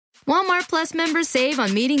Walmart Plus members save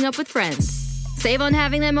on meeting up with friends. Save on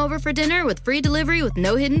having them over for dinner with free delivery with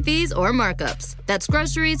no hidden fees or markups. That's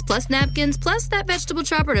groceries, plus napkins, plus that vegetable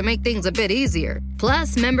chopper to make things a bit easier.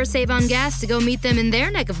 Plus, members save on gas to go meet them in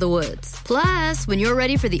their neck of the woods. Plus, when you're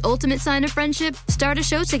ready for the ultimate sign of friendship, start a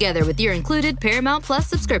show together with your included Paramount Plus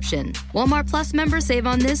subscription. Walmart Plus members save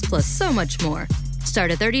on this plus so much more. Start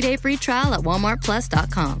a 30-day free trial at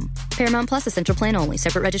walmartplus.com. Paramount Plus Essential Plan only.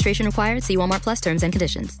 Separate registration required. See Walmart Plus terms and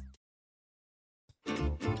conditions.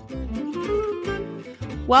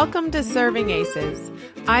 Welcome to Serving Aces.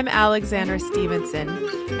 I'm Alexandra Stevenson,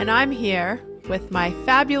 and I'm here with my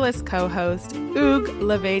fabulous co-host, Hugues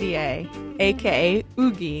Laverdière, aka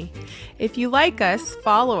Hugues. If you like us,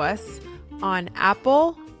 follow us on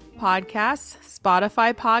Apple Podcasts,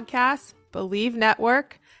 Spotify Podcasts, Believe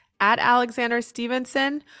Network, at Alexandra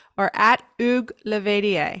Stevenson, or at Hugues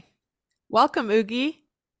Laverdière. Welcome, Hugues.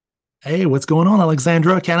 Hey, what's going on,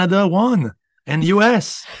 Alexandra? Canada won. And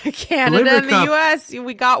U.S. Canada and the U.S.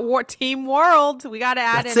 We got Team World. We got to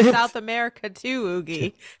add That's in it. South America too,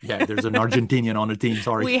 Hugues. Yeah, there's an Argentinian on the team.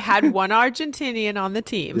 Sorry. We had one Argentinian on the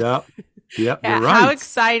team. Yeah, Yeah, you're right. how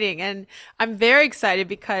exciting. And I'm very excited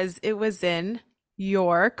because it was in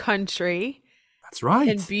your country. That's right.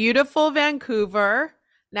 In beautiful Vancouver.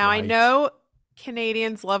 Now, I Right. know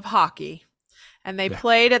Canadians love hockey. And they Yeah.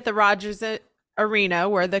 played at the Rogers Arena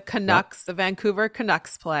where the Canucks, the Vancouver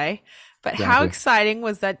Canucks play. But how Exactly. exciting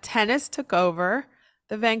was that tennis took over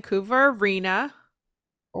the Vancouver Arena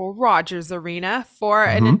or Rogers Arena for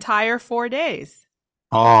an Mhm. entire 4 days.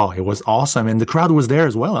 Oh, it was awesome. And the crowd was there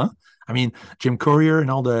as well, huh? I mean, Jim Courier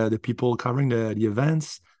and all the people covering the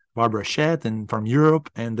events, Barbara Shett and from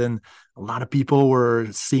Europe. And then a lot of people were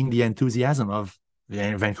seeing the enthusiasm of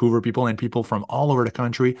the Vancouver people and people from all over the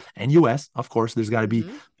country and U.S. Of course, there's got to be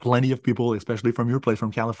plenty of people, especially from your place,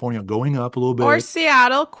 from California, going up a little bit. Or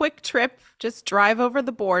Seattle, quick trip, just drive over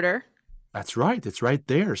the border. That's right. It's right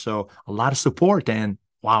there. So a lot of support. And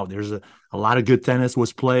wow, there's a lot of good tennis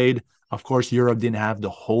was played. Of course, Europe didn't have the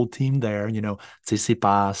whole team there. You know,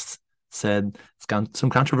 Tsitsipas said it's some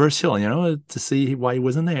controversial, to see why he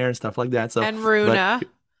wasn't there and stuff like that. So And Runa.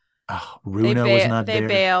 Runa was not they there.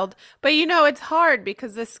 bailed. But it's hard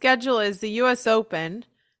because the schedule is the US Open,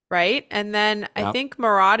 right? And then I Yep. think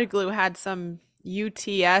Muradoglu had some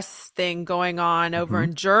UTS thing going on over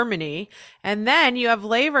in Germany. And then you have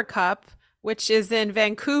Laver Cup, which is in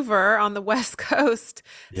Vancouver on the West Coast.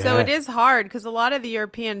 So it Yeah. is hard because a lot of the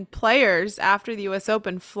European players after the US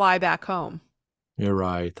Open fly back home. You're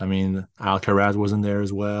right. I mean, Alcaraz wasn't there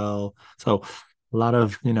as well. So a lot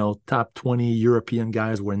of, top 20 European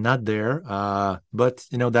guys were not there. But,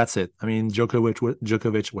 that's it. I mean,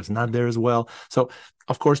 Djokovic was not there as well. So,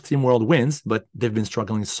 of course, Team World wins, but they've been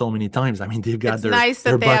struggling so many times. I mean, they've got It's their nice that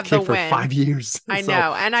their they butt have the kicked for win. 5 years. I So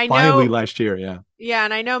know. And I finally know. last year, yeah. Yeah,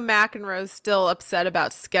 and I know McEnroe's still upset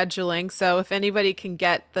about scheduling. So if anybody can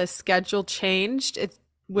get the schedule changed, it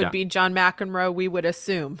would Yeah. be John McEnroe, we would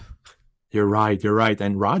assume. You're right. You're right.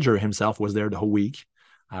 And Roger himself was there the whole week.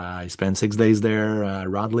 He spent 6 days there.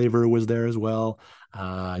 Rod Laver was there as well.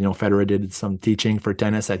 Federer did some teaching for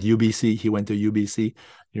tennis at UBC. He went to UBC,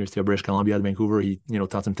 University of British Columbia at Vancouver. He,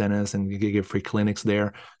 taught some tennis and he gave free clinics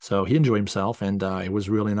there. So he enjoyed himself, and it was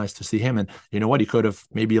really nice to see him. And you know what? He could have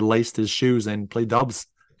maybe laced his shoes and played dubs.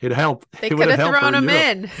 It'd help. They It could would have helped thrown for him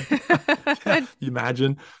Europe. in. Yeah, you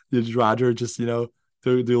imagine Roger just, do a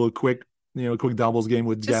little quick doubles game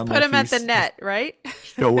with Just Gael put him at the Monfils. net, right?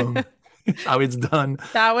 Show him how it's done.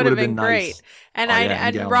 That would have been nice. great. And Oh, I yeah,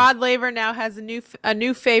 and Gael. Rod Laver now has a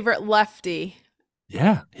new favorite lefty.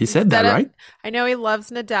 Yeah, he said that, Instead of- right? I know he loves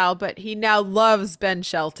Nadal, but he now loves Ben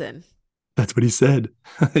Shelton. That's what he said.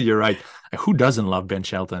 You're right. Who doesn't love Ben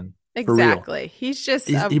Shelton? For real. Exactly. He's just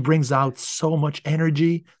He brings out so much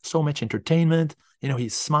energy, so much entertainment. He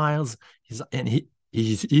smiles.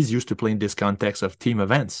 He's used to playing this context of team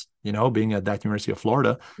events, being at that University of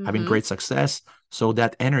Florida, having great success. So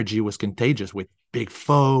that energy was contagious with Big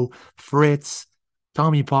Foe, Fritz,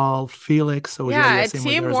 Tommy Paul, Felix. So yeah, same Team was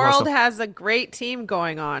there as well. World has a great team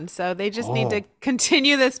going on. So they just need to Oh.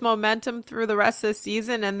 continue this momentum through the rest of the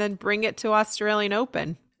season and then bring it to Australian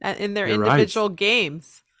Open in their You're right. individual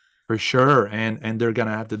games. For sure. And they're going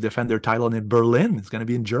to have to defend their title in Berlin. It's going to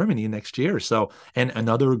be in Germany next year. So, and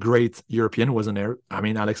another great European wasn't there. I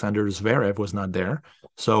mean, Alexander Zverev was not there.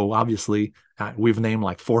 So obviously we've named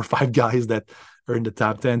like 4 or 5 guys that are in the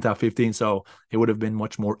top 10, top 15. So it would have been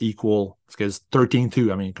much more equal because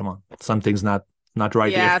 13-2. I mean, come on, something's not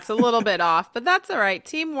right Yeah, here. it's a little bit off, but that's all right.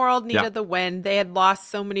 Team World needed the win. They had lost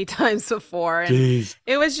so many times before. And Jeez.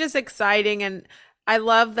 it was just exciting. And I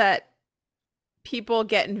love that people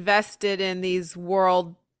get invested in these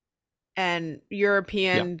world and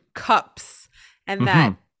Yeah. European cups, and that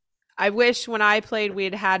Hmm. I wish when I played we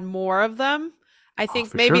had more of them. I Oh, think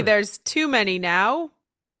for maybe sure. there's too many now,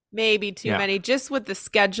 maybe too Yeah. many. Just with the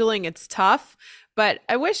scheduling, it's tough. But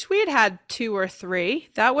I wish we had two or three.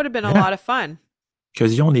 That would have been a Yeah. lot of fun.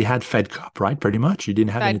 Because you only had Fed Cup, right? Pretty much. You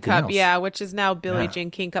didn't have Fed anything Cup, else. yeah, which is now Billie Yeah.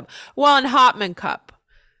 Jean King Cup. Well, and Hopman Cup,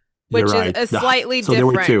 You're which is right. a slightly So there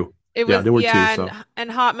were different. two. It Yeah, was, there were two. yeah, So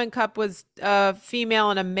and Hopman Cup was a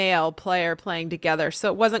female and a male player playing together,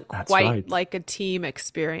 so it wasn't that's quite right. like a team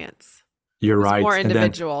experience. You're It was more right. And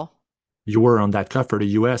then individual. you were on that cup for the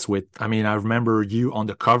US with, I mean, I remember you on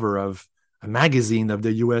the cover of a magazine of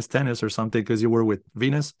the US tennis or something because you were with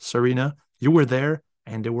Venus, Serena. You were there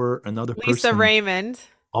and there were another Lisa person. Raymond,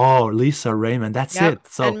 Oh, Lisa Raymond. That's yep, it.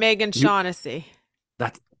 and So Megan you Shaughnessy.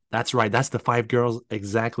 that that's right. That's the five girls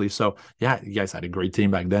exactly. So yeah, you guys had a great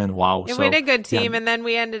team back then. Wow. Yeah, we had So a good yeah, team, and then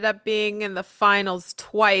we ended up being in the finals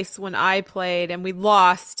twice when I played, and we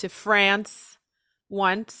lost to France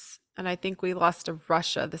once, and I think we lost to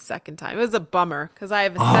Russia the second time. It was a bummer because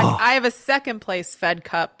oh, I have a second place Fed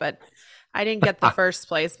Cup, but I didn't get the first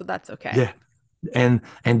place, but that's okay. yeah. And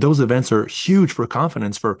those events are huge for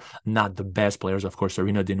confidence for not the best players. Of course,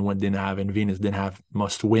 Serena didn't win, didn't have, and Venus didn't have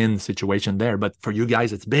must win situation there. But for you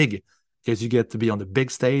guys, it's big because you get to be on the big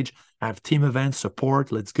stage, have team events,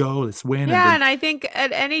 support, let's go, let's win. And Yeah, then and I think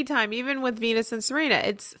at any time, even with Venus and Serena,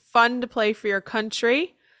 it's fun to play for your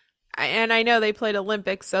country. And I know they played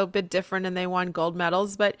Olympics, so a bit different, and they won gold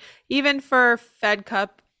medals. But even for Fed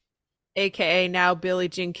Cup, aka now Billie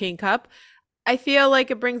Jean King Cup, I feel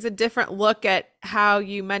like it brings a different look at how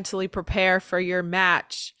you mentally prepare for your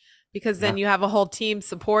match because then yeah, you have a whole team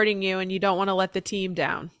supporting you and you don't want to let the team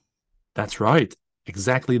down. that's right.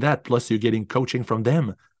 Exactly that. Plus, you're getting coaching from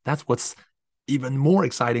them. That's what's even more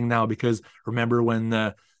exciting now because remember when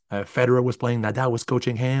Federer was playing, Nadal was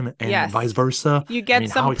coaching him, and vice Yes. versa. You I get mean,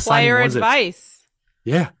 how some exciting player was it? advice.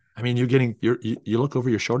 Yeah. I mean, you look over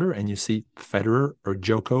your shoulder and you see Federer or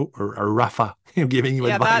Joko or Rafa giving you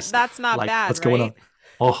Yeah, advice. that's not Like, bad, what's going right? on?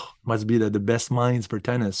 Oh, must be the best minds for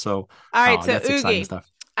tennis. So, All right, oh, so that's exciting Oogie,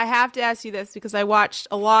 stuff. I have to ask you this because I watched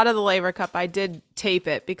a lot of the Laver Cup. I did tape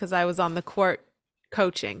it because I was on the court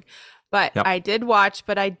coaching. But Yep. I did watch,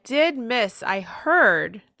 but I did miss. I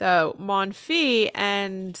heard though Monfils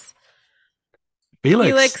and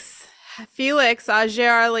Felix, Felix Felix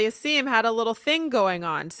Auger-Aliassime had a little thing going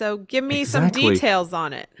on. So give me some exactly. details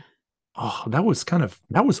on it. Oh, that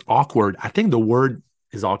was awkward. I think the word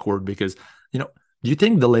is awkward because, you know, do you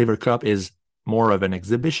think the Laver Cup is more of an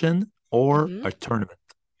exhibition or Hmm. a tournament?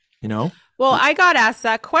 You know? Well, I got asked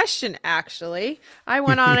that question actually. I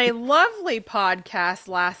went on a lovely podcast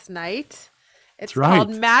last night. That's It's called right.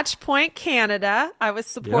 Match Point Canada. I was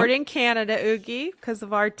Yep. supporting Canada, Oogie, because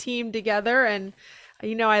of our team together. And,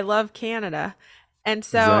 I love Canada. And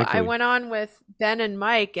so I Exactly. went on with Ben and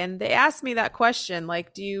Mike, and they asked me that question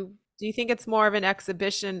like, do you think it's more of an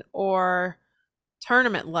exhibition or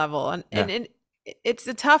tournament level? Yeah. It's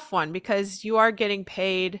a tough one because you are getting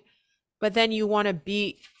paid, but then you want to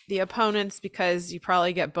beat the opponents because you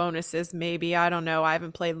probably get bonuses. Maybe, I don't know. I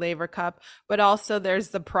haven't played Laver Cup, but also there's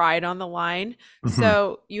the pride on the line. Hmm.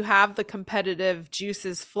 So you have the competitive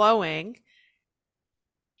juices flowing.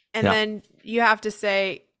 And Yeah. then you have to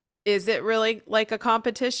say, is it really like a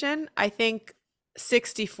competition? I think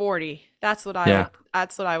 60-40. Yeah.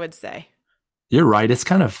 That's what I would say. You're right. It's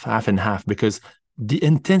kind of half and half because the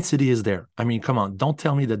intensity is there. I mean, come on, don't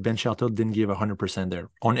tell me that Ben Shelton didn't give 100% there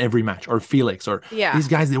on every match, or Felix, or Yeah. these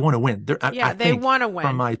guys. They want to win. I Yeah, they think want to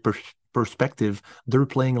from win. my perspective, they're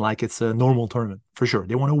playing like it's a normal tournament for sure.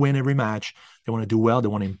 They want to win every match. They want to do well. They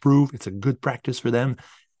want to improve. It's a good practice for them.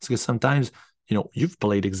 It's because sometimes, you've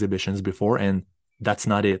played exhibitions before, and that's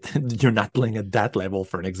not it. You're not playing at that level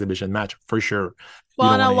for an exhibition match for sure. You Well,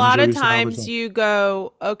 don't and a want to lot injure of yourself or times something. you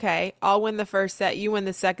go, okay, I'll win the first set, you win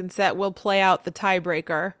the second set, we'll play out the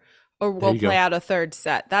tiebreaker, or There we'll you play go. out a third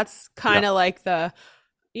set. That's kind Yeah. of like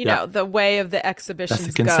Yeah. the way of the That's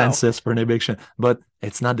the exhibitions go. consensus for an eviction, but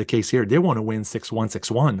it's not the case here. They want to win 6-1,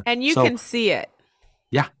 6-1. And you So, can see it.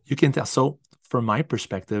 yeah, you can tell. So, from my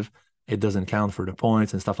perspective, it doesn't count for the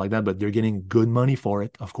points and stuff like that, but they're getting good money for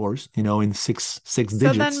it, of course, in six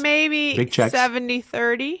So then digits, maybe big checks.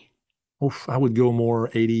 70-30. Oof, I would go more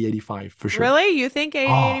 80, 85 for sure. Really? You think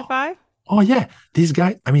 80, Oh, 85? oh, yeah. These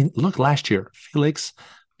guys, I mean, look, last year, Felix,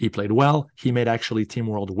 he played well. He made actually Team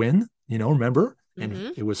World win, remember? And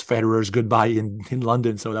Mm-hmm. it was Federer's goodbye in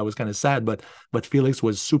London, so that was kind of sad. But Felix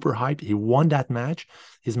was super hyped. He won that match,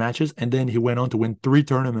 his matches, and then he went on to win 3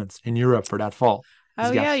 tournaments in Europe for that fall. He's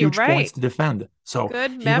Oh got yeah, you're huge points right. to defend. So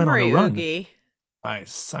Good he went on a memory, run. Oogie. I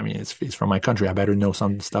mean, he's from my country. I better know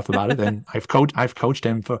some stuff about it. And I've coached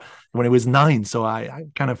him for when he was 9, so I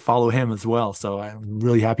kind of follow him as well. So I'm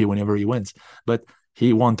really happy whenever he wins. But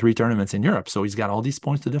he won 3 tournaments in Europe, so he's got all these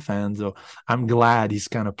points to defend. So I'm glad he's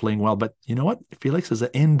kind of playing well. But you know what? Felix is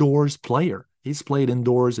an indoors player. He's played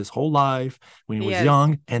indoors his whole life when he was is.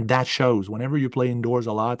 young, and that shows. Whenever you play indoors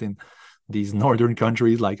a lot in these northern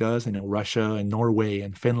countries like us, Russia and Norway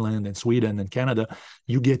and Finland and Sweden and Canada,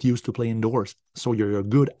 you get used to playing indoors. So you're a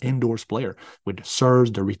good indoors player with the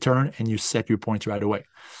serves, the return, and you set your points right away.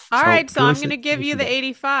 All right, so I'm Felix, going to give you the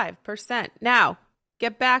 85%. Now,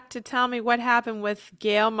 get back to tell me what happened with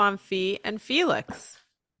Gael Monfils and Felix.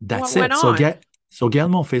 that's What went it. on? So Gael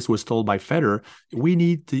Monfils was told by Federer, we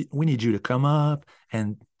need you to come up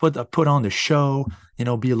and put on the show,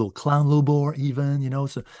 be a little clown, little boy, even,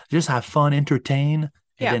 so just have fun, entertain. And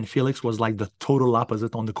Yeah. then Felix was like the total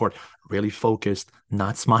opposite on the court, really focused,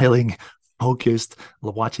 not smiling, focused,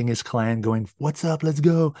 watching his clan, going, "What's up? Let's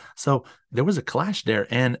go." So there was a clash there,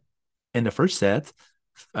 and in the first set,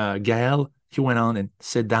 Gael, he went on and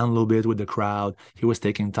sit down a little bit with the crowd. He was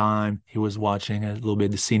taking time. He was watching a little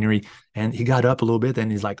bit the scenery, and he got up a little bit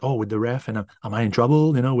and he's like, "Oh, with the ref, and am I in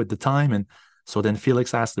trouble? With the time?" And so then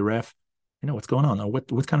Felix asked the ref, "What's going on? Or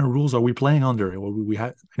what kind of rules are we playing under? Well, we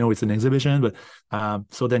have, it's an exhibition, but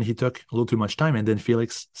so then he took a little too much time, and then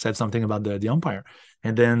Felix said something about the umpire,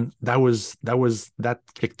 and then that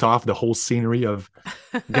kicked off the whole scenery of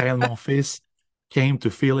Gael Monfils came to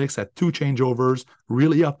Felix at 2 changeovers,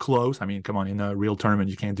 really up close. I mean, come on, in a real tournament,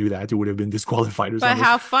 you can't do that. You would have been disqualified or But something.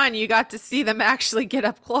 how fun. You got to see them actually get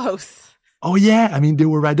up close. Oh, yeah. I mean, they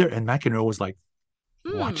were right there. And McEnroe was like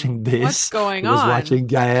watching this. What's going He was on? watching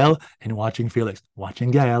Gael and watching Felix,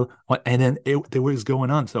 watching Gael. And then there was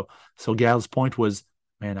going on. So Gael's point was,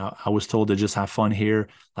 man, I was told to just have fun here,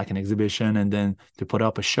 like an exhibition, and then to put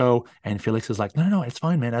up a show. And Felix is like, no, it's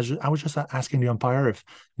fine, man. I was just asking the umpire if,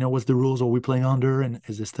 what's the rules? Are we playing under? And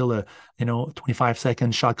is there still a,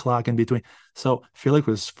 25-second shot clock in between? So Felix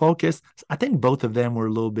was focused. I think both of them were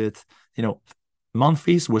a little bit,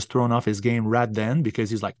 Monfils was thrown off his game right then because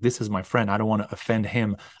he's like, this is my friend. I don't want to offend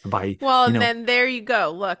him by. Well, and then there you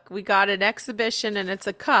go. Look, we got an exhibition and it's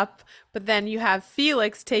a cup, but then you have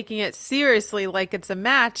Felix taking it seriously like it's a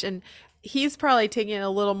match. And he's probably taking it a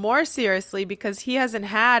little more seriously because he hasn't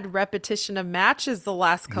had repetition of matches the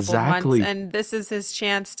last couple Exactly. months. And this is his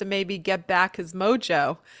chance to maybe get back his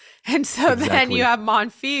mojo. And so then you have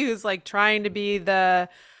Monfils who's like trying to be the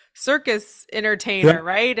circus entertainer,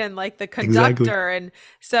 right? And like the conductor. Exactly. And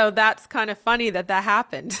so that's kind of funny that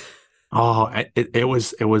happened. Oh, it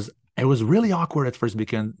was really awkward at first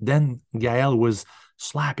because then Gael was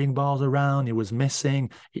slapping balls around. He was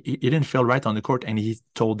missing. He didn't feel right on the court, and he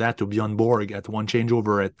told that to Bjorn Borg at one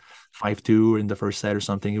changeover at 5-2 in the first set or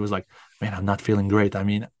something. He was like, "Man, I'm not feeling great. I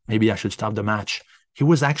mean, maybe I should stop the match." He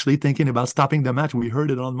was actually thinking about stopping the match. We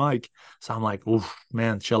heard it on mic. So I'm like, "Oof,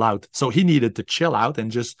 man, chill out." So he needed to chill out and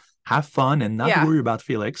just have fun and not worry about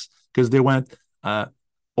Felix because they went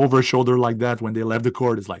over shoulder like that when they left the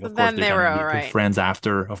court. It's like, of course, they're going to be good friends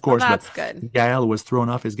after, of course. Well, that's but good. Gael was thrown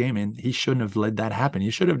off his game, and he shouldn't have let that happen.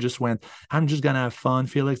 He should have just went, "I'm just going to have fun,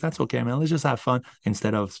 Felix. That's okay, man. Let's just have fun,"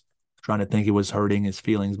 instead of trying to think he was hurting his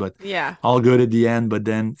feelings. But all good at the end. But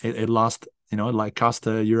then it lost, it like cost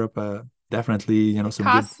Europe definitely, some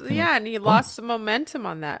good, and he lost some momentum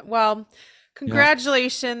on that. Well,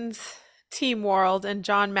 congratulations, Team World and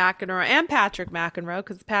John McEnroe and Patrick McEnroe,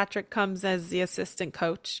 because Patrick comes as the assistant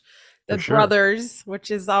coach, the brothers, which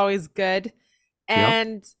is always good.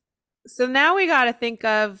 And so now we got to think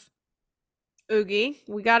of Hugues.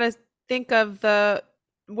 We got to think of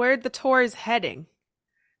where the tour is heading.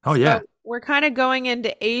 We're kind of going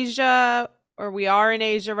into Asia, or we are in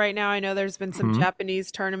Asia right now. I know there's been some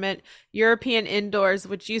Japanese tournament, European indoors,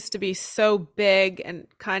 which used to be so big and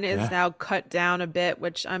kind of is now cut down a bit,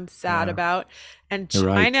 which I'm sad about. And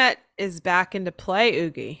China is back into play,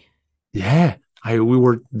 Hugues. Yeah, we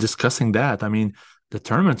were discussing that. I mean, the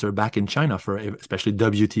tournaments are back in China for especially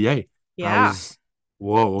WTA. Yeah.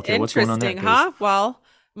 Whoa, okay, what's going on there? Interesting, huh? Well,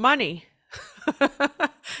 money.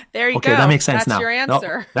 There you go. Okay, that makes sense now. That's your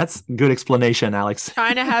answer. No, that's good explanation, Alex.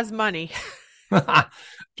 China has money.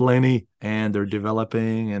 Plenty, and they're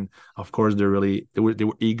developing, and of course they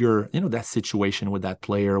were eager. That situation with that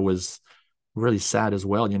player was really sad as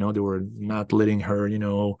well. They were not letting her.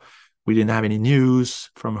 We didn't have any news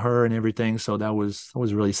from her and everything, so that was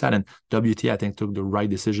really sad. And WTA, I think, took the right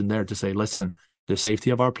decision there to say, listen, the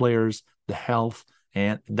safety of our players, the health,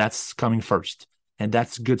 and that's coming first. And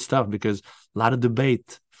that's good stuff because a lot of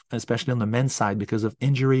debate especially on the men's side, because of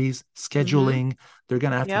injuries, Mm-hmm. scheduling. They're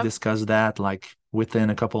going to have to Yep. discuss that like within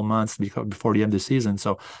a couple of months before the end of the season.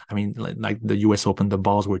 So, I mean, like the US Open, the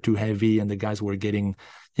balls were too heavy and the guys were getting,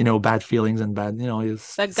 bad feelings and bad,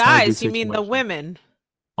 The it's not a good guys, you mean the situation. women?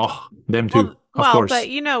 Oh, them too, of Well, but course.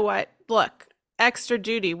 you know what? Look, extra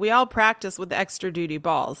duty. We all practice with extra duty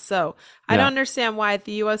balls. So I don't Yeah. understand why at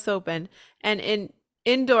the US Open and in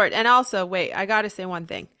indoor and also wait, I gotta say one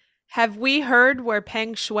thing. Have we heard where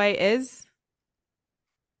Peng Shuai is?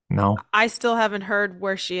 No, I still haven't heard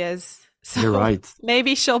where she is. you're So right.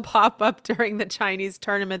 maybe she'll pop up during the Chinese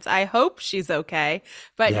tournaments. I hope she's okay.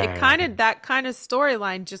 But it Yeah, kind of that kind of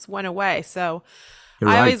storyline just went away. So you're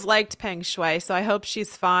I right. always liked Peng Shuai. So I hope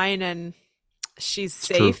she's fine and she's It's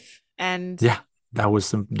true. safe. And Yeah, that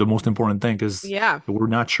was the most important thing because yeah, we're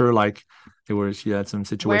not sure. Like, she had some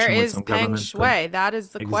where situation with is some Peng government. Shuai? That is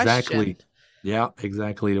the question. Exactly. Yeah,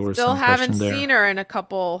 exactly. There was Still some haven't question seen there her in a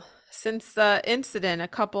couple since the incident. A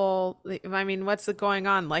couple, I mean, what's it going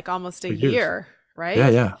on? Like almost a for years. year, Yeah, right?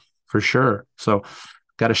 yeah, for sure. So,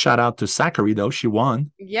 got a shout out to Sakari though. She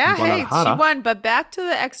won in Yeah, hey, she Guadalajara. won, but back to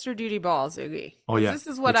the extra duty balls, Oogie, Oh because yeah, this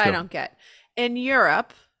is what let's I go. don't get. In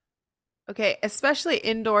Europe, okay, especially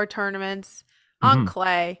indoor tournaments on Hmm.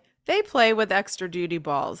 clay, they play with extra duty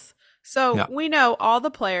balls. So Yeah, we know all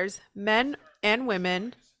the players, men and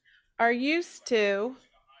women, are used to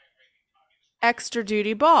extra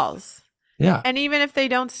duty balls. yeah. And even if they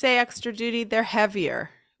don't say extra duty, they're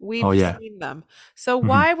heavier. Oh We've yeah. seen them. So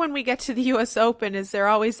Hmm. why, when we get to the US Open, is there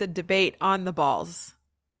always a debate on the balls?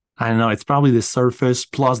 I don't know. It's probably the surface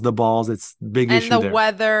plus the balls. It's big And issue the there.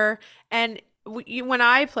 weather. And when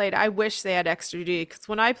I played, I wish they had extra duty because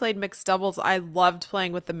when I played mixed doubles, I loved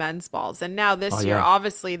playing with the men's balls. And now Oh this year, yeah.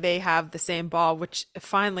 obviously, they have the same ball, which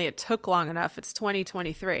finally it took long enough. It's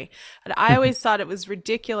 2023. And I always thought it was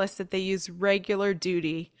ridiculous that they use regular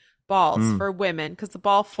duty balls Mm, for women because the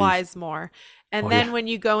ball jeez. flies more. And Oh then yeah. when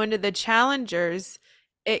you go into the challengers,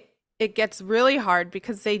 it gets really hard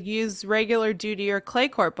because they use regular duty or clay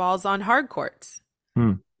court balls on hard courts.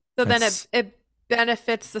 Mm. So then it It's it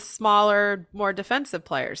benefits the smaller, more defensive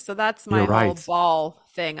players. So that's You're my whole right. ball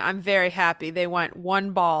thing. I'm very happy they went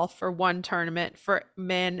one ball for one tournament for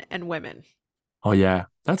men and women. Oh yeah.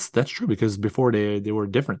 That's true because before they were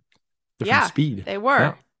different Yeah, speed. they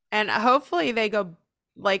Yeah. were. And hopefully they go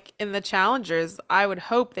like in the challengers. I would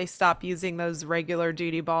hope they stop using those regular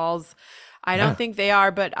duty balls. I don't Yeah. think they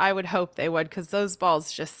are, but I would hope they would because those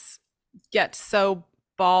balls just get so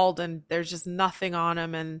bald and there's just nothing on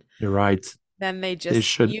them and You're right. then they They just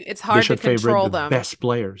should it's they hard to should favorite control the them. best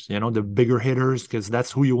players, the bigger hitters, because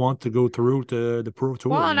that's who you want to go through to the pro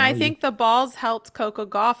Well, tour, and I think the balls helped Coco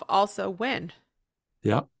Gauff also win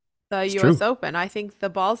Yeah, the it's US true. Open. I think the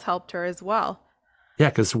balls helped her as well. Yeah,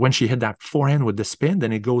 because when she hit that forehand with the spin,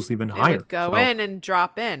 then it goes even It higher. would go So in and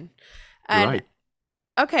drop in. you're And right.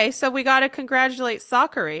 okay, so we got to congratulate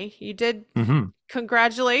Sakari. You did Hmm.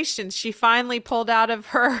 congratulations. She finally pulled out of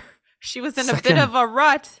her she was in a bit Second, of a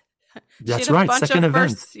rut. She had that's a right. bunch Second of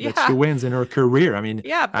event firsts. that she Yeah. wins in her career.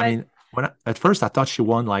 Yeah, I but mean, at first I thought she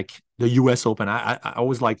won like the U.S. Open. I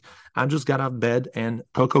was like, I just got out of bed and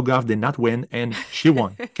Coco Gauff did not win, and she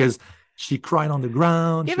won because she cried on the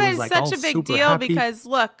ground. yeah, She but was it's like such all a big super deal happy. because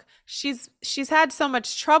look, she's had so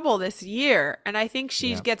much trouble this year, and I think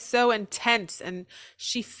she Yeah, gets so intense and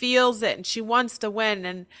she feels it and she wants to win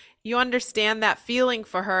and you understand that feeling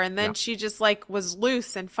for her and yeah, then she just like was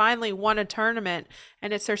loose and finally won a tournament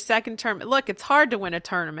and it's her second tournament. Look, it's hard to win a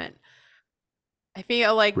tournament. I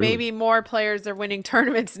feel like really. maybe more players are winning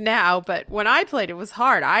tournaments now, but when I played, it was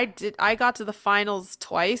hard. I got to the finals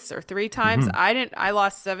twice or three times. Hmm. I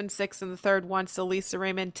lost 7-6 in the third once to Lisa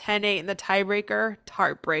Raymond, 10-8 in the tiebreaker,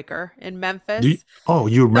 heartbreaker in Memphis.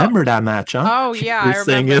 You So, remember that match, huh? oh yeah, You're I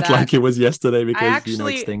saying remember it that. like it was yesterday I because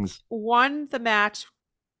it actually stings. won the match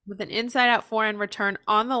with an inside out forehand return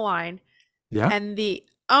on the line, Yeah. and the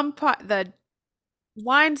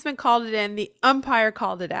linesman called it in, the umpire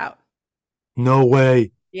called it out. No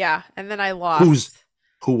way. Yeah, and then I Who's lost.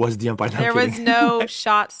 who was the umpire? No, I'm There kidding. was no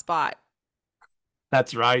shot spot.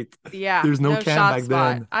 That's right. Yeah, There's no no cam shot back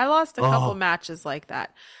spot. then. I lost a couple Oh. matches like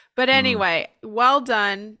that. But Mm, anyway, well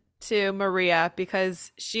done to Maria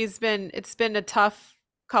because it's been a tough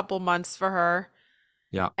couple months for her.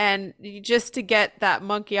 yeah. And just to get that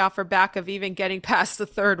monkey off her back of even getting past the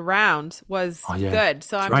third round was Oh yeah. good.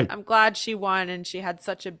 So That's right. I'm glad she won and she had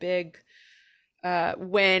such a big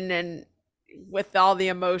win and with all the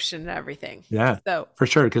emotion and everything. Yeah, So, for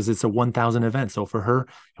sure. Because it's a 1,000 event. So for her,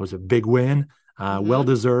 it was a big win, well mhm.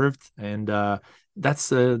 deserved. And that's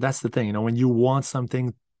the thing. When you want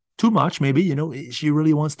something too much. Maybe, she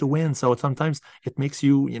really wants to win. So sometimes it makes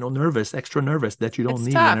you, nervous, extra nervous that you don't It's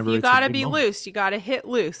need tough. whenever You it's a got to big be moment. loose. You got to hit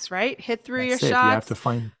loose, right? Hit through your That's it. You have to shots.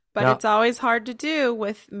 find, But yeah, it's always hard to do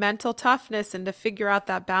with mental toughness and to figure out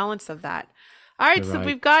that balance of that. All right, you're so right.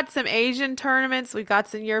 we've got some Asian tournaments, we've got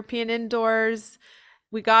some European indoors.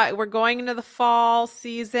 We're going into the fall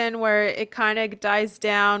season where it kind of dies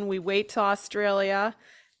down. We wait till Australia,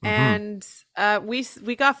 Hmm. and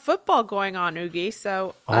we got football going on, Oogie.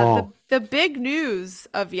 So Oh, the big news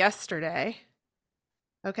of yesterday,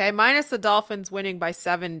 okay, minus the Dolphins winning by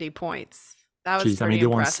 70 points. That was geez. I pretty mean, they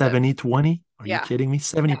won impressive. 70-20. Are you Yeah. kidding me?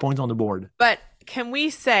 70 points on the board. But can we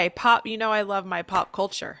say pop, I love my pop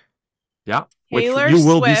culture. Yeah. Which Taylor you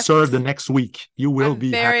will be served the Swift. next week. You will I'm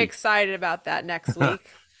be very happy. excited about that next week.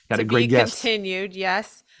 Got To a be great guest. continued,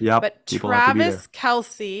 yes. Yep. But People have to be there. Travis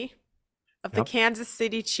Kelce of the Yep. Kansas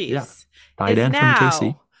City Yeah. Chiefs Tight is end from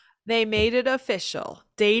KC. now, they made it official,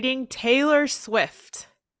 dating Taylor Swift,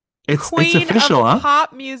 It's queen of official, huh?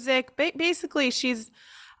 pop music. Basically,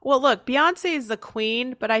 well, look, Beyonce is the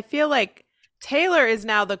queen, but I feel like Taylor is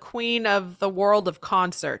now the queen of the world of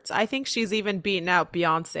concerts. I think she's even beaten out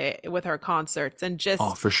Beyonce with her concerts and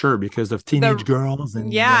Oh, just for sure, because of teenage girls and I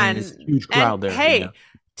yeah, mean it's a huge and crowd there. Yeah. hey,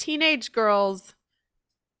 teenage girls,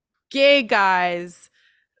 gay guys,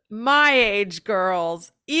 my age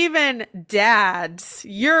girls, even dads,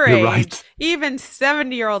 your You're age, right. even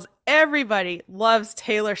 70-year-olds, everybody loves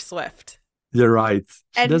Taylor Swift. You're right.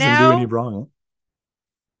 She And doesn't do any now wrong. Huh?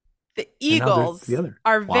 the And now they're Eagles together.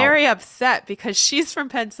 are Wow. very upset because she's from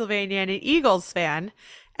Pennsylvania and an Eagles fan.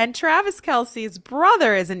 And Travis Kelce's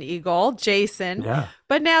brother is an Eagle, Jason. Yeah.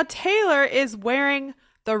 But now Taylor is wearing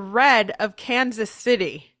the red of Kansas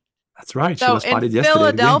City. That's right. She So was in spotted yesterday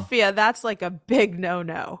at the game. Philadelphia, that's like a big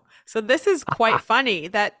no-no. So this is quite funny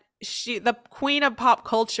that the queen of pop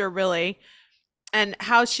culture, really, and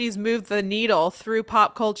how she's moved the needle through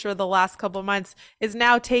pop culture the last couple of months is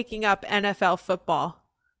now taking up NFL football.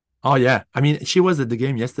 Oh yeah. I mean, she was at the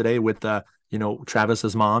game yesterday with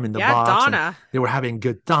Travis's mom in the Yeah, box, and Donna. they were having a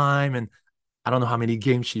good time. And I don't know how many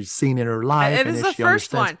games she's seen in her life, This and is if the she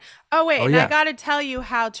first understands. one. Oh, wait, Oh and I yeah. got to tell you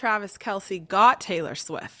how Travis Kelce got Taylor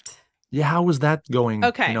Swift. Yeah, how was that going?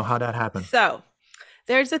 Okay. How that happened? So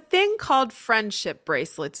there's a thing called friendship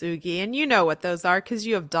bracelets, Oogie, and you know what those are because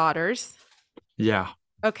you have daughters. Yeah.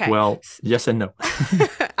 Okay. Well, yes and no.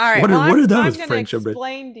 All right. What are I'm those going to friendship bracelets?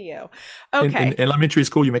 explain to you. In Okay. elementary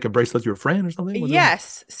school, you make a bracelet to your friend or something? Was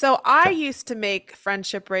Yes. So I Okay. used to make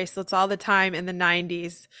friendship bracelets all the time in the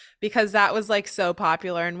 90s because that was like so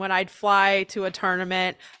popular. And when I'd fly to a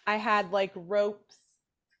tournament, I had like ropes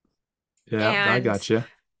Yeah, I and got you.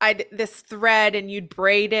 I'd this thread and you'd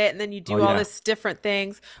braid it and then you Oh do all yeah, this different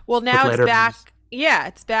things. Well, put now it's back. letters. Yeah,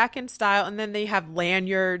 it's back in style. And then they have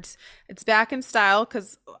lanyards. It's back in style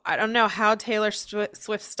because I don't know how Taylor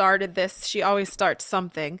Swift started this. She always starts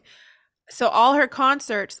something. So all her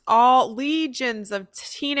concerts, all legions of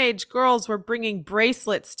teenage girls were bringing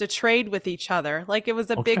bracelets to trade with each other. Like it was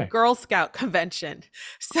a big Okay. Girl Scout convention.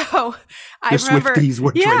 So I The remember, Swifties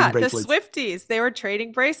were trading yeah, the bracelets. Swifties, they were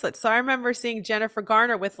trading bracelets. So I remember seeing Jennifer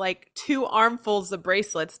Garner with like 2 armfuls of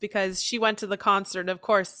bracelets because she went to the concert. Of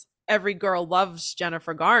course, every girl loves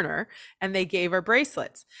Jennifer Garner and they gave her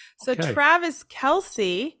bracelets. So Okay. Travis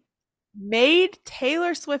Kelce made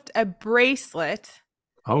Taylor Swift a bracelet,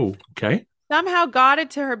 Oh, okay. somehow got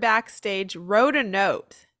it to her backstage, wrote a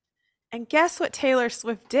note, and guess what Taylor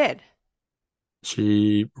Swift did?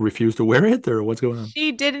 She refused to wear it, or what's going on?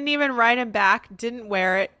 She didn't even write him back, didn't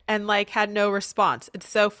wear it, and like had no response. It's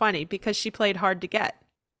so funny because she played hard to get.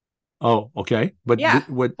 Oh, okay. But Yeah.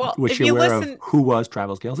 what Well, was if she you aware listen, of who was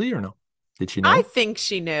Travis Kelce or no? Did she I know? think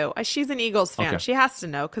she knew. She's an Eagles fan. Okay. She has to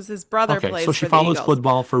know because his brother Okay. plays So she for the follows Eagles.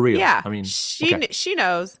 football for real. Yeah, I mean, she okay. she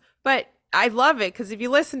knows, but I love it because if you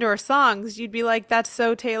listen to her songs, you'd be like, "That's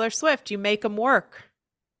so Taylor Swift." You make them work,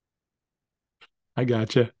 I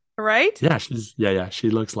gotcha. right? Yeah, yeah. She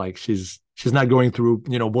looks like she's not going through,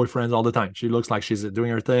 boyfriends all the time. She looks like she's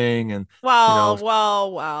doing her thing and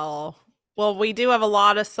Well, we do have a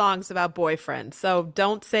lot of songs about boyfriends, so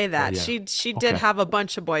don't say that. yeah. She did Okay. have a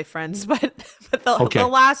bunch of boyfriends, but the Okay.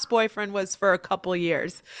 last boyfriend was for a couple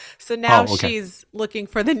years. So now Oh, okay. she's looking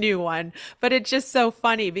for the new one. But it's just so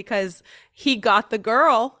funny because he got the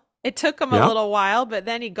girl. It took him a Yeah. little while, but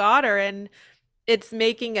then he got her and it's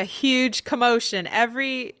making a huge commotion.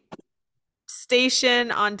 Every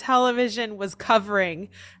station on television was covering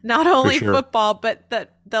not only sure. football, but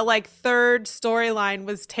the like third storyline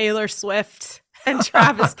was Taylor Swift and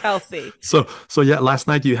Travis Kelce. So yeah, last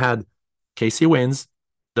night you had KC wins,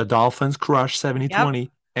 the Dolphins crush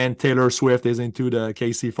 70-20, And Taylor Swift is into the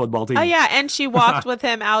KC football Oh team. yeah, and she walked with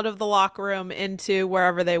him out of the locker room into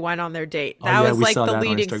wherever they went on their date. Oh That yeah, was we like saw the that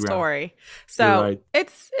on leading Instagram. story. You're So right.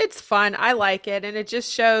 it's fun. I like it, and it just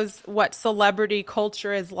shows what celebrity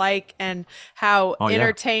culture is like and how Oh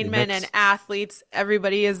yeah, they entertainment and mix. athletes,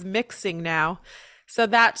 everybody is mixing now. So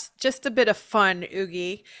that's just a bit of fun,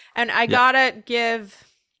 Oogie. And I Yeah. gotta give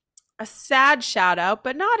a sad shout out,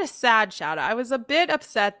 but not a sad shout out. I was a bit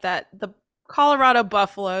upset that the Colorado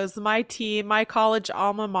Buffaloes, my team, my college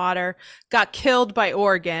alma mater, got killed by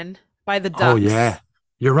Oregon, by the Oh yeah, Ducks.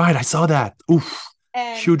 you're right. I saw that. Oof,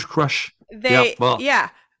 And huge crush. Yep. they, Well, yeah,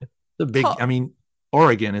 the big. I mean,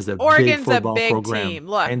 Oregon is a big Oregon's a football big program, team.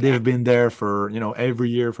 Look, and they've been there for every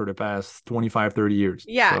year for the past 25, 30 years.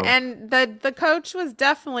 yeah, So and the coach was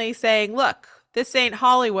definitely saying, "Look, this ain't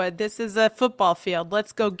Hollywood. This is a football field.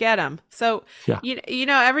 Let's go get them." So, yeah,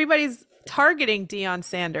 everybody's targeting Deion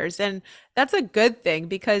Sanders, and that's a good thing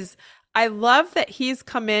because I love that he's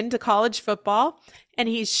come into college football and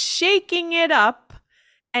he's shaking it up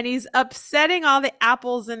and he's upsetting all the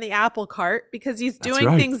apples in the apple cart because he's that's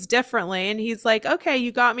doing right. things differently. And he's like, okay,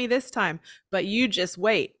 you got me this time, but you just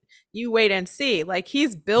wait. You wait and see. Like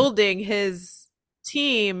he's building his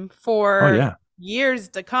team Oh for yeah. years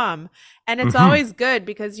to come. And it's Hmm. always good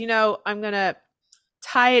because, I'm going to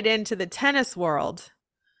tie it into the tennis world.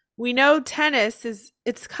 We know tennis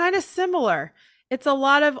it's kind of similar. It's a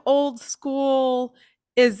lot of old school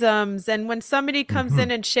isms, and when somebody comes Hmm.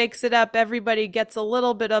 in and shakes it up, everybody gets a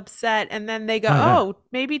little bit upset and then they go, Oh yeah. "Oh,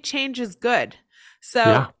 maybe change is good."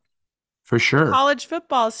 So, Yeah, for sure. college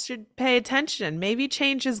football should pay attention. Maybe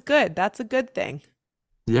change is good. That's a good thing.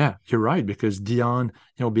 Yeah, you're right. Because Dion,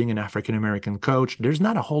 being an African American coach, there's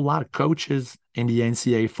not a whole lot of coaches in the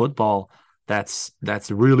NCAA football that's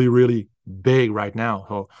really, really big right now.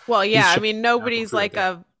 So Well, he's yeah, I showing mean example nobody's for it. like Yeah.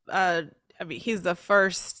 I mean he's the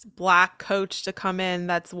first black coach to come in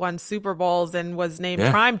that's won Super Bowls and was named Yeah,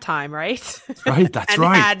 prime time, right? that's right. That's and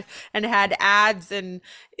right. had ads, and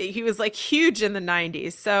he was like huge in the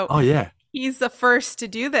 90s. So Oh yeah. he's the first to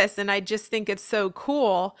do this, and I just think it's so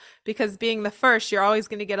cool because being the first, you're always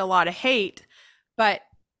going to get a lot of hate, but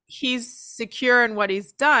he's secure in what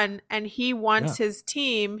he's done and he Yeah, wants his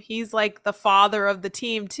team. He's like the father of the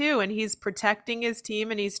team too, and he's protecting his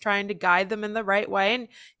team and he's trying to guide them in the right way, and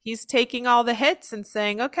he's taking all the hits and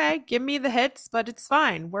saying, "Okay, give me the hits, but it's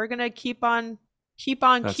fine. We're going to keep on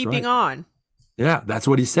that's keeping right. on." Yeah, that's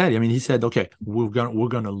what he said. I mean, he said, okay, we're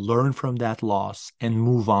gonna learn from that loss and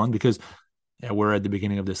move on because yeah, we're at the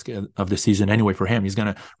beginning of the season anyway for him. He's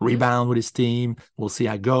gonna Mhm. rebound with his team. We'll see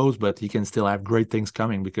how it goes, but he can still have great things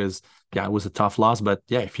coming because yeah, it was a tough loss. But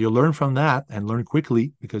yeah, if you learn from that and learn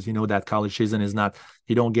quickly, because you know that college season is not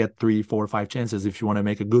you don't get 3, 4, 5 chances if you want to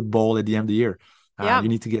make a good bowl at the end of the year. Yeah. You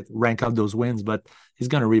need to rank up those wins, but he's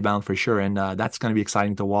going to rebound for sure, and that's going to be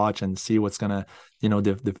exciting to watch and see what's going to,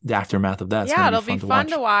 the aftermath of that. It's going Yeah, to be it'll be fun to fun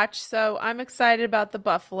to watch. watch. So I'm excited about the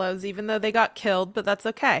Buffaloes, even though they got killed, but that's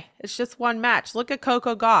okay. It's just one match. Look at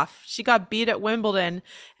Coco Gauff. She got beat at Wimbledon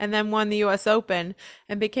and then won the US Open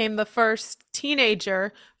and became the first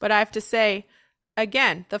teenager, but I have to say,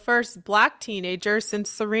 again, the first black teenager since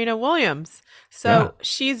Serena Williams. Yeah, So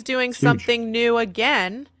she's doing it's huge. something new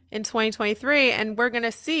again in 2023, and we're going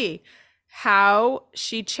to see how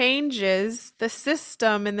she changes the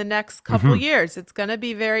system in the next couple Hmm. years. It's going to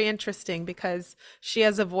be very interesting because she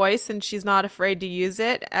has a voice and she's not afraid to use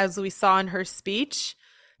it, as we saw in her speech.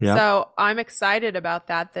 Yeah. So I'm excited about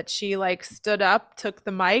that she like stood up, took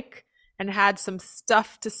the mic, and had some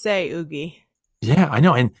stuff to say, Oogie. Yeah, I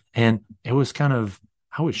know. And it was kind of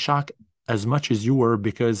I was shocked as much as you were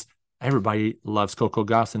because everybody loves Coco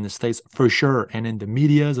Gauff in the States for sure and in the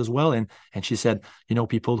medias as well. And she said,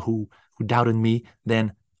 people who doubted me,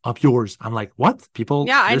 then up yours. I'm like, what?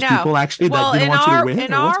 Yeah, I There's know. people actually that Well, didn't in want you to our win,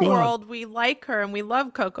 in or what's our going on? world, we like her and we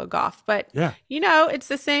love Coco Gauff, but Yeah. it's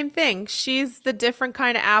the same thing. She's the different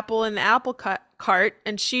kind of apple in the cart,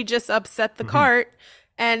 and she just upset the Hmm. cart,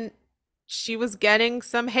 and she was getting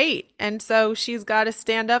some hate, and so she's got to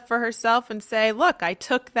stand up for herself and say, "Look, I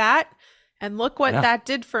took that, and look what Yeah. that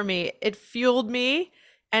did for me. It fueled me,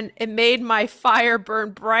 and it made my fire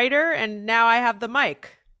burn brighter, and now I have the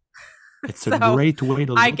mic." It's a So great way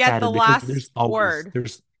to I look get at the it because last word.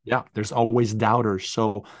 there's always doubters.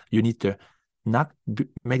 So you need to not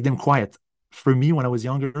make them quiet. For me, when I was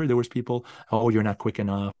younger, there was people, oh, you're not quick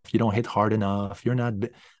enough, you don't hit hard enough, you're not.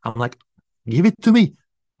 I'm like, give it to me,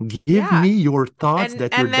 give Yeah. me your thoughts And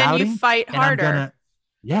that you're and then you doubting, fight and harder.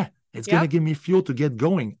 yeah, it's gonna Yep. give me fuel to get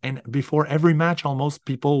going. And before every match, almost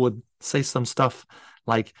people would say some stuff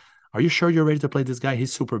like, "Are you sure you're ready to play this guy?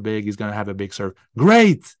 He's super big. He's gonna have a big serve.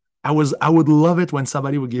 Great. I would love it when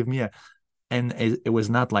somebody would give me and it was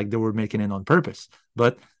not like they were making it on purpose,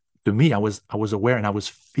 but to me, I was aware and I was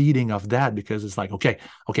feeding off that because it's like, okay,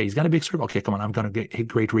 he's got a big serve. Okay, come on, I'm going to hit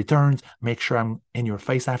great returns. Make sure I'm in your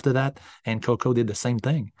face after that. And Coco did the same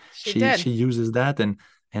thing. She uses that.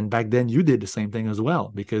 And back then you did the same thing as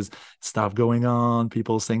well because stuff going on,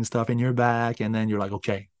 people saying stuff in your back. And then you're like,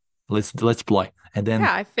 okay, let's play. And then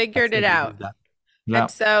I figured it out. Yeah.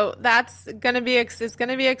 And so it's going to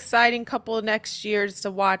be exciting couple of next years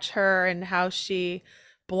to watch her and how she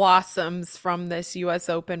blossoms from this US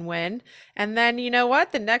Open win. And then you know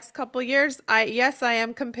what? The next couple of years, I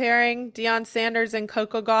am comparing Deion Sanders and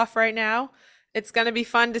Coco Gauff right now. It's going to be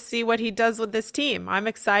fun to see what he does with this team. I'm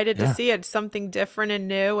excited to see it, something different and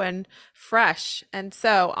new and fresh. And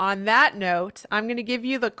so on that note, I'm going to give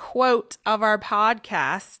you the quote of our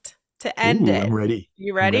podcast to end it. I'm ready.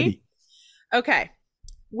 You ready? I'm ready. Okay.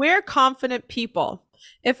 We're confident people.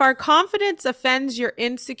 If our confidence offends your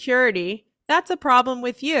insecurity, that's a problem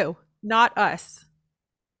with you, not us.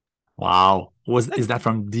 Wow. Is that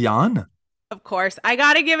from Deion? Of course. I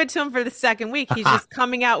got to give it to him for the second week. He's just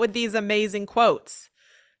coming out with these amazing quotes.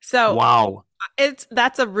 So wow.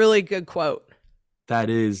 That's a really good quote. That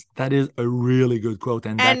is a really good quote.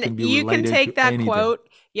 And that can be you can take that anything. Quote.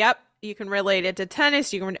 Yep. You can relate it to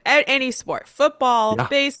tennis. You can any sport, football,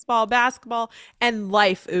 baseball, basketball, and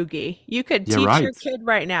life, Hugues. You could teach your kid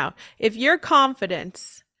right now. If your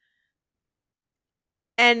confidence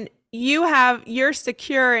and you're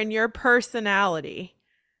secure in your personality,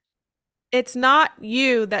 it's not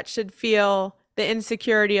you that should feel the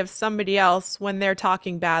insecurity of somebody else when they're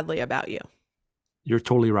talking badly about you. You're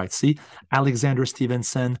totally right. See, Alexandra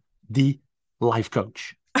Stevenson, the life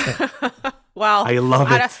coach. Well, I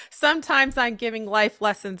love it. Sometimes I'm giving life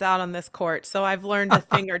lessons out on this court, so I've learned a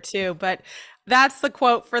thing or two, but that's the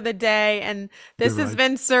quote for the day. And this has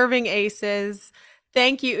been Serving Aces.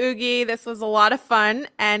 Thank you, Hugues. This was a lot of fun.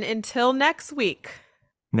 And until next week.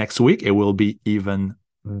 Next week, it will be even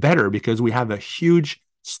better because we have a huge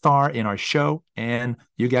star in our show and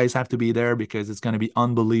you guys have to be there because it's going to be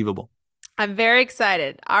unbelievable. I'm very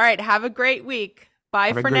excited. All right. Have a great week.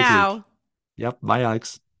 Bye for now. Week. Yep. Bye,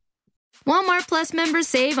 Alex. Walmart Plus members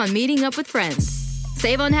save on meeting up with friends.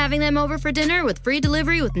 Save on having them over for dinner with free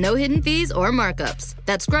delivery with no hidden fees or markups.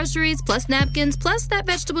 That's groceries plus napkins plus that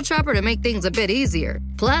vegetable chopper to make things a bit easier.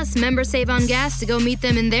 Plus, members save on gas to go meet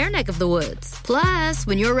them in their neck of the woods. Plus,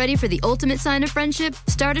 when you're ready for the ultimate sign of friendship,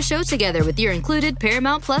 start a show together with your included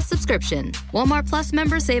Paramount Plus subscription. Walmart Plus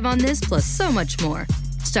members save on this plus so much more.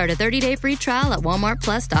 Start a 30-day free trial at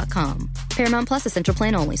walmartplus.com. Paramount Plus Essential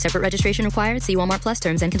Plan only. Separate registration required. See Walmart Plus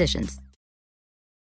terms and conditions.